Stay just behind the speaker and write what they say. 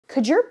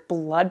Could your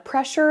blood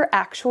pressure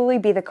actually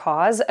be the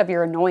cause of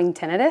your annoying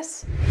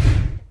tinnitus?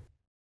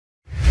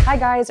 Hi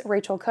guys,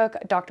 Rachael Cook,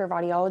 Doctor of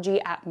Audiology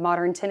at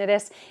Modern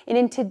Tinnitus, and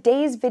in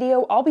today's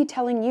video, I'll be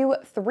telling you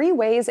 3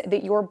 ways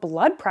that your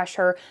blood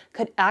pressure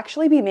could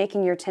actually be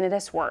making your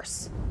tinnitus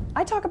worse.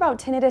 I talk about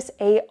tinnitus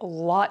a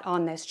lot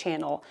on this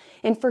channel,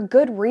 and for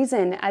good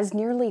reason, as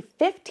nearly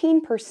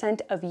 15%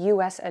 of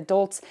US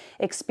adults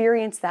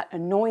experience that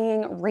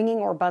annoying ringing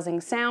or buzzing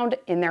sound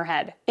in their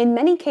head. In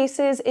many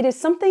cases, it is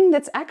something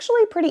that's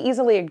actually pretty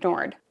easily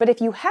ignored. But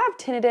if you have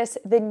tinnitus,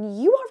 then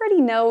you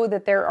already know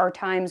that there are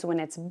times when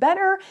it's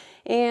better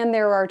and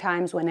there are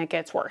times when it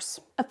gets worse.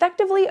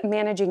 Effectively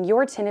managing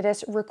your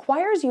tinnitus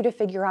requires you to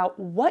figure out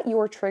what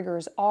your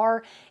triggers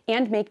are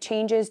and make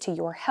changes to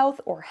your health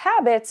or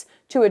habits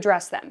to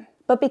address them.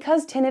 But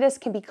because tinnitus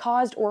can be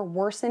caused or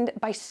worsened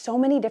by so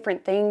many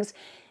different things,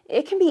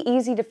 it can be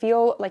easy to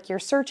feel like you're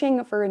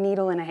searching for a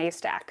needle in a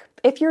haystack.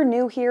 If you're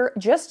new here,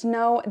 just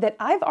know that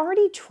I've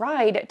already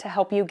tried to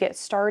help you get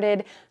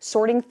started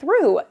sorting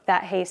through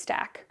that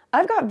haystack.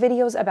 I've got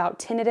videos about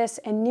tinnitus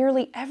and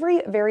nearly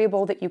every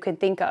variable that you can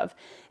think of,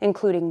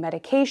 including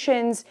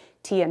medications,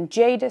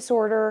 TMJ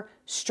disorder,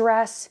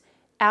 stress,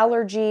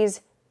 allergies,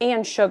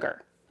 and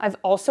sugar. I've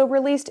also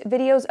released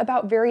videos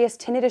about various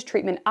tinnitus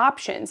treatment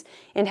options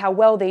and how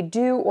well they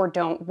do or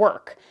don't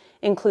work,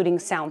 including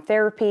sound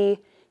therapy,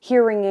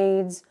 hearing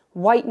aids,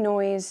 white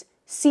noise,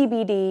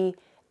 CBD,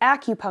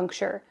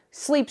 acupuncture,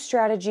 sleep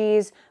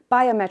strategies,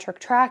 biometric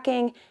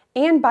tracking,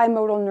 and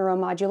bimodal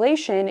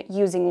neuromodulation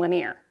using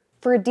linear.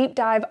 For a deep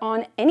dive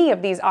on any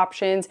of these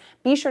options,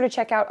 be sure to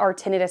check out our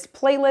tinnitus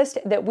playlist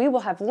that we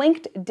will have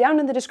linked down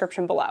in the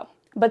description below.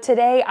 But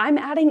today, I'm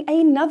adding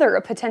another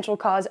potential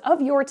cause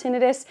of your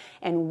tinnitus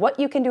and what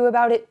you can do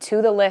about it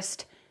to the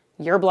list: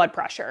 your blood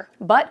pressure.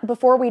 But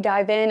before we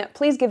dive in,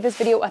 please give this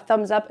video a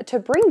thumbs up to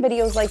bring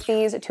videos like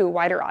these to a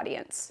wider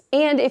audience.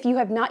 And if you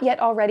have not yet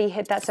already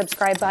hit that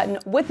subscribe button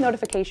with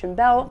notification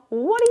bell,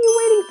 what are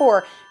you waiting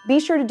for? Be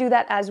sure to do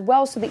that as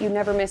well so that you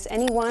never miss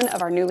any one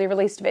of our newly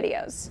released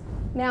videos.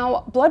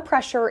 Now, blood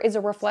pressure is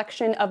a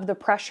reflection of the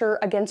pressure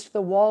against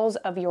the walls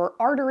of your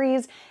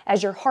arteries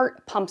as your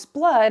heart pumps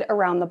blood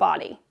around the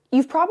body.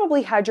 You've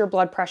probably had your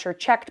blood pressure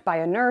checked by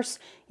a nurse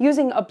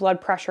using a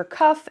blood pressure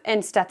cuff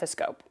and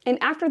stethoscope.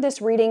 And after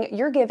this reading,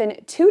 you're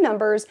given 2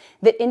 numbers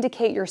that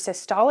indicate your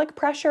systolic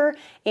pressure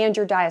and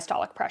your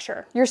diastolic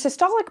pressure. Your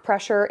systolic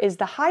pressure is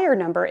the higher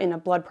number in a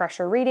blood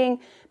pressure reading,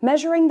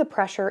 measuring the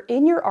pressure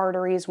in your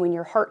arteries when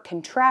your heart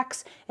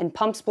contracts and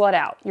pumps blood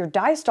out. Your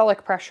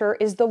diastolic pressure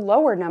is the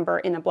lower number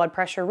in a blood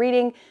pressure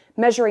reading,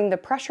 measuring the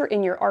pressure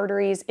in your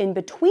arteries in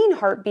between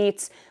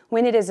heartbeats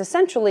when it is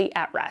essentially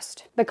at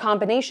rest. The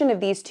combination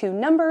of these 2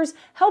 numbers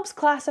helps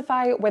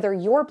classify whether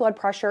your blood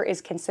pressure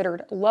is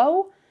considered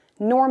low,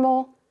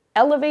 normal,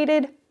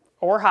 elevated,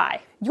 or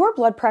high. Your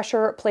blood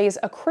pressure plays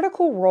a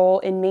critical role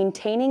in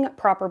maintaining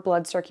proper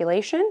blood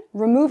circulation,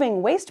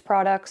 removing waste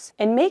products,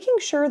 and making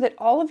sure that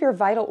all of your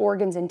vital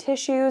organs and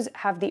tissues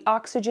have the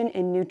oxygen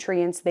and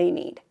nutrients they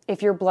need.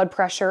 If your blood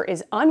pressure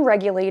is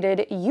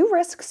unregulated, you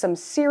risk some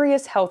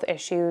serious health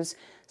issues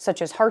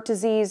such as heart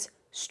disease,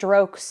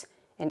 strokes,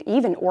 and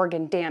even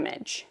organ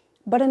damage.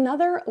 But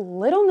another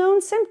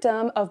little-known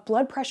symptom of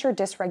blood pressure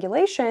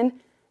dysregulation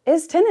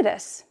is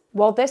tinnitus.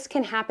 While this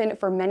can happen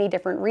for many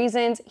different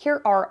reasons,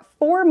 here are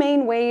 4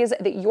 main ways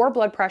that your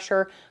blood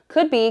pressure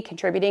could be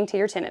contributing to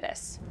your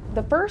tinnitus.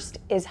 The first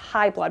is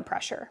high blood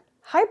pressure.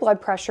 High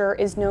blood pressure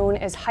is known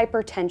as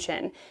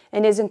hypertension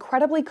and is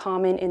incredibly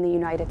common in the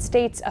United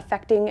States,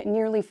 affecting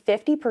nearly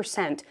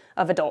 50%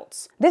 of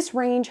adults. This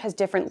range has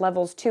different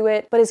levels to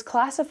it, but is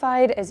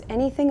classified as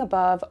anything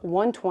above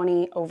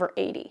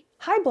 120/80.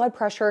 High blood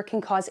pressure can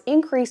cause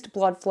increased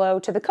blood flow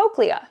to the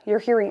cochlea, your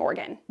hearing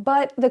organ.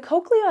 But the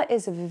cochlea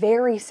is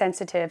very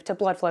sensitive to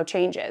blood flow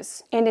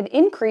changes, and an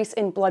increase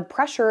in blood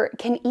pressure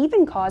can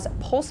even cause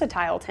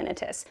pulsatile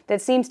tinnitus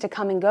that seems to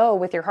come and go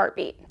with your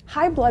heartbeat.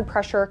 High blood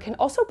pressure can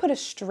also put a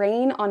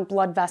strain on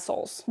blood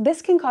vessels.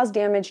 This can cause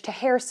damage to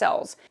hair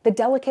cells, the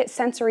delicate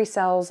sensory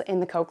cells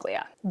in the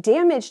cochlea.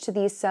 Damage to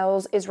these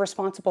cells is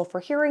responsible for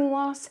hearing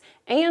loss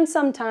and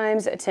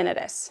sometimes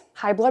tinnitus.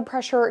 High blood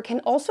pressure can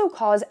also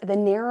cause the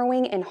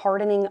narrowing and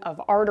hardening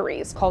of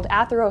arteries, called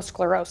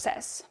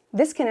atherosclerosis.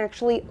 This can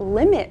actually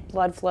limit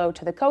blood flow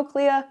to the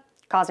cochlea,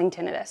 causing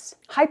tinnitus.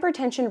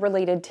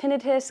 Hypertension-related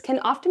tinnitus can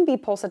often be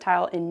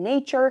pulsatile in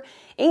nature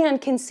and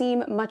can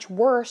seem much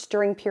worse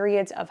during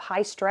periods of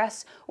high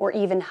stress or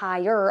even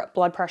higher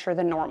blood pressure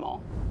than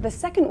normal. The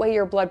second way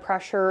your blood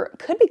pressure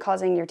could be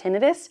causing your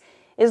tinnitus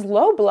is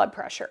low blood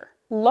pressure.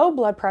 Low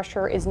blood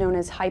pressure is known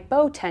as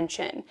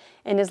hypotension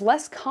and is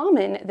less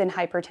common than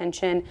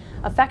hypertension,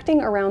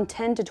 affecting around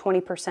 10 to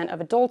 20% of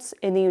adults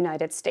in the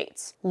United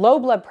States. Low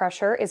blood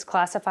pressure is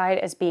classified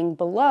as being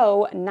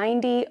below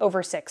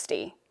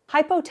 90/60.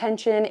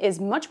 Hypotension is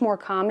much more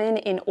common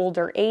in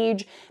older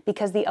age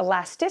because the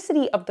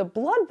elasticity of the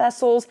blood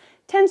vessels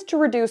tends to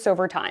reduce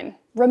over time.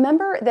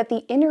 Remember that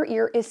the inner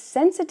ear is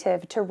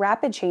sensitive to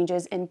rapid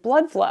changes in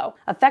blood flow.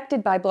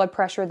 Affected by blood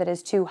pressure that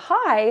is too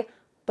high,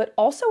 but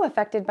also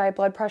affected by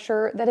blood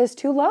pressure that is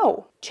too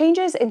low.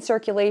 Changes in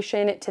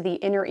circulation to the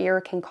inner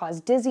ear can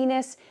cause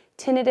dizziness,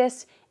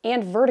 tinnitus,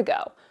 and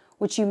vertigo,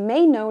 which you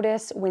may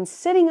notice when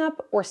sitting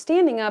up or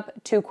standing up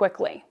too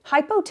quickly.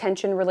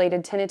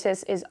 Hypotension-related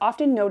tinnitus is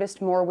often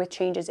noticed more with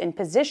changes in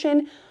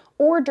position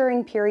or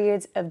during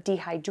periods of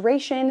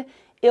dehydration,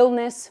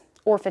 illness,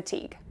 or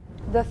fatigue.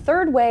 The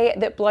third way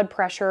that blood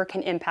pressure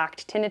can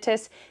impact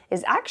tinnitus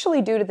is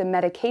actually due to the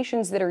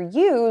medications that are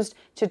used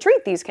to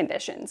treat these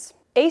conditions.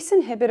 ACE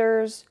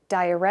inhibitors,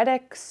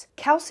 diuretics,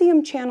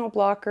 calcium channel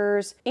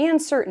blockers,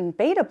 and certain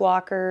beta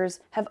blockers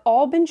have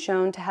all been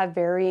shown to have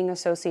varying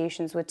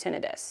associations with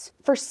tinnitus.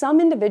 For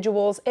some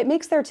individuals, it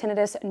makes their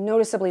tinnitus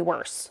noticeably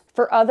worse.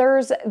 For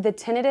others, the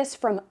tinnitus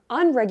from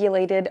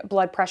unregulated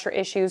blood pressure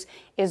issues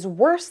is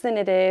worse than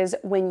it is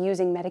when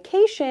using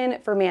medication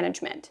for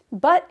management.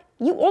 But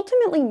you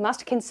ultimately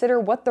must consider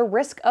what the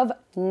risk of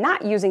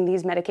not using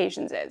these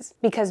medications is,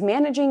 because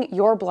managing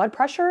your blood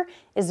pressure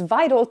is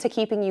vital to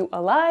keeping you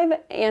alive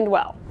and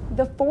well.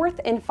 The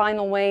fourth and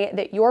final way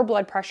that your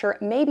blood pressure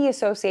may be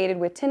associated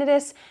with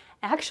tinnitus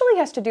actually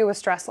has to do with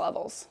stress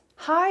levels.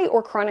 High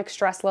or chronic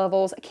stress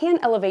levels can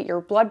elevate your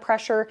blood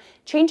pressure,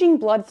 changing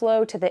blood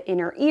flow to the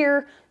inner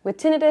ear, with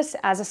tinnitus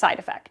as a side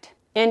effect.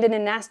 And in a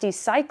nasty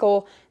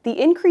cycle, the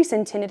increase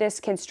in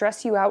tinnitus can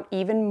stress you out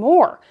even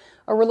more,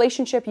 a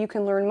relationship you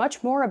can learn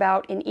much more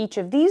about in each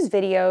of these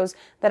videos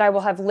that I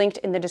will have linked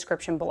in the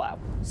description below.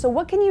 So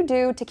what can you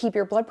do to keep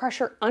your blood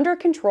pressure under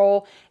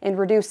control and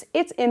reduce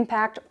its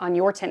impact on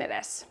your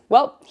tinnitus?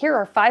 Well, here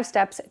are 5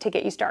 steps to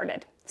get you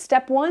started.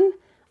 Step 1,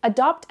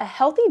 adopt a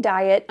healthy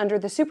diet under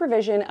the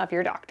supervision of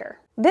your doctor.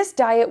 This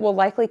diet will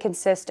likely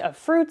consist of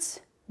fruits,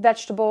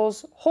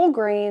 vegetables, whole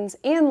grains,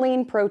 and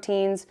lean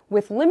proteins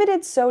with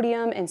limited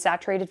sodium and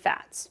saturated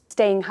fats.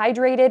 Staying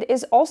hydrated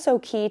is also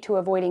key to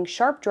avoiding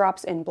sharp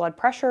drops in blood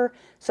pressure,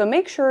 so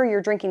make sure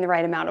you're drinking the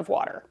right amount of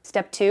water.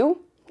 Step 2,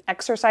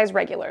 exercise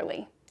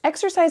regularly.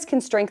 Exercise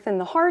can strengthen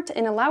the heart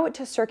and allow it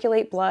to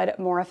circulate blood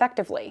more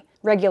effectively.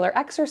 Regular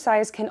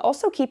exercise can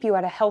also keep you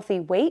at a healthy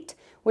weight,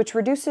 which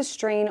reduces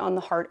strain on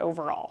the heart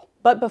overall.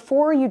 But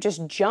before you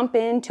just jump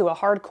into a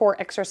hardcore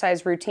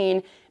exercise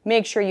routine,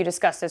 make sure you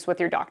discuss this with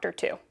your doctor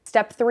too.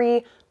 Step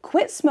 3,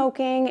 quit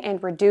smoking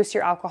and reduce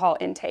your alcohol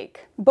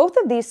intake. Both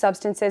of these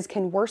substances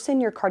can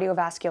worsen your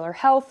cardiovascular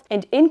health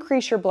and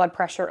increase your blood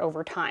pressure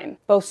over time.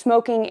 Both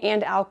smoking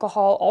and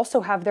alcohol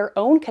also have their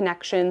own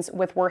connections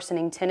with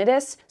worsening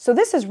tinnitus, so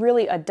this is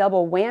really a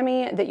double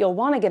whammy that you'll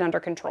want to get under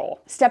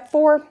control. Step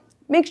 4,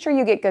 make sure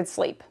you get good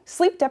sleep.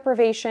 Sleep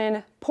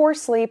deprivation, poor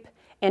sleep,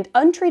 and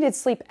untreated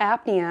sleep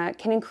apnea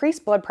can increase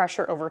blood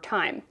pressure over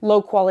time.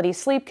 Low quality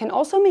sleep can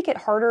also make it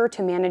harder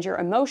to manage your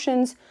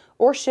emotions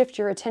or shift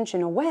your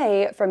attention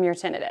away from your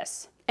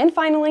tinnitus. And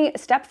finally,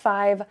 step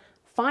 5,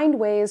 find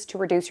ways to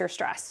reduce your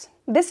stress.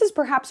 This is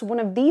perhaps one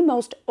of the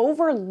most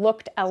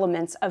overlooked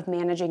elements of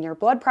managing your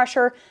blood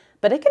pressure,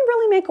 but it can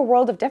really make a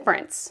world of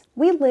difference.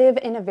 We live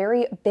in a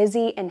very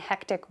busy and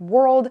hectic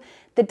world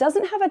that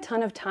doesn't have a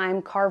ton of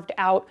time carved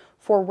out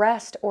for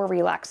rest or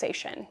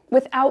relaxation.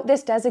 Without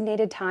this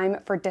designated time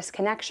for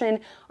disconnection,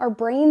 our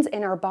brains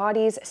and our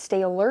bodies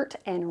stay alert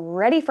and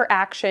ready for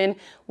action,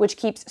 which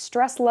keeps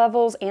stress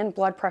levels and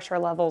blood pressure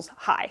levels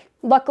high.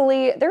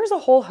 Luckily, there's a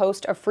whole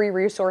host of free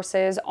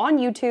resources on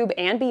YouTube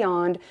and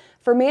beyond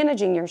for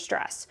managing your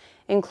stress,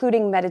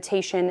 including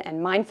meditation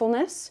and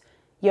mindfulness,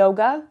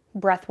 yoga,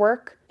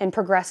 breathwork, and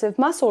progressive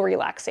muscle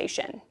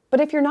relaxation. But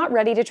if you're not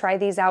ready to try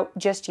these out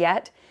just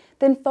yet,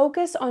 then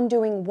focus on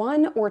doing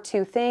 1 or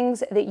 2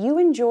 things that you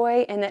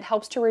enjoy and that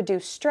helps to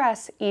reduce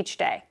stress each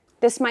day.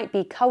 This might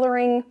be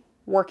coloring,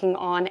 working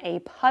on a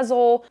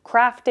puzzle,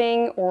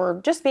 crafting, or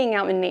just being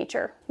out in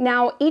nature.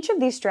 Now, each of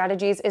these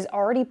strategies is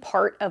already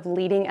part of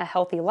leading a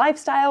healthy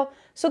lifestyle,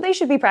 so they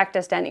should be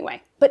practiced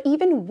anyway. But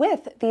even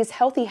with these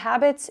healthy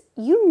habits,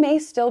 you may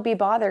still be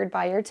bothered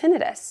by your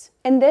tinnitus.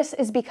 And this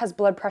is because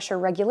blood pressure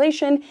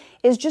regulation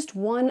is just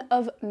one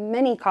of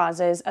many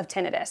causes of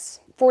tinnitus.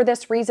 For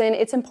this reason,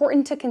 it's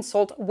important to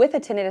consult with a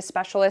tinnitus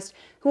specialist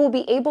who will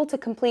be able to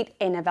complete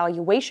an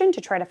evaluation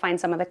to try to find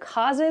some of the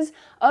causes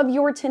of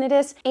your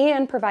tinnitus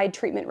and provide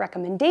treatment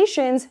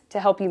recommendations to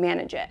help you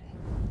manage it.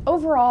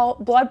 Overall,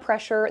 blood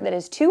pressure that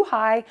is too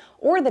high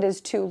or that is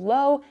too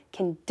low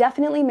can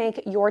definitely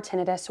make your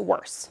tinnitus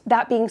worse.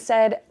 That being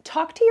said,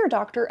 talk to your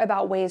doctor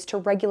about ways to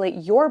regulate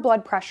your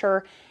blood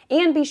pressure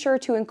and be sure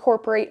to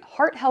incorporate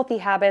heart-healthy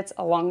habits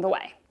along the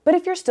way. But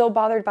if you're still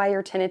bothered by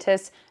your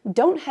tinnitus,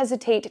 don't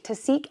hesitate to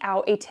seek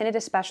out a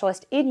tinnitus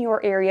specialist in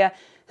your area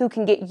who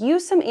can get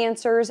you some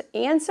answers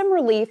and some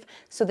relief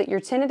so that your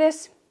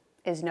tinnitus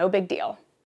is no big deal.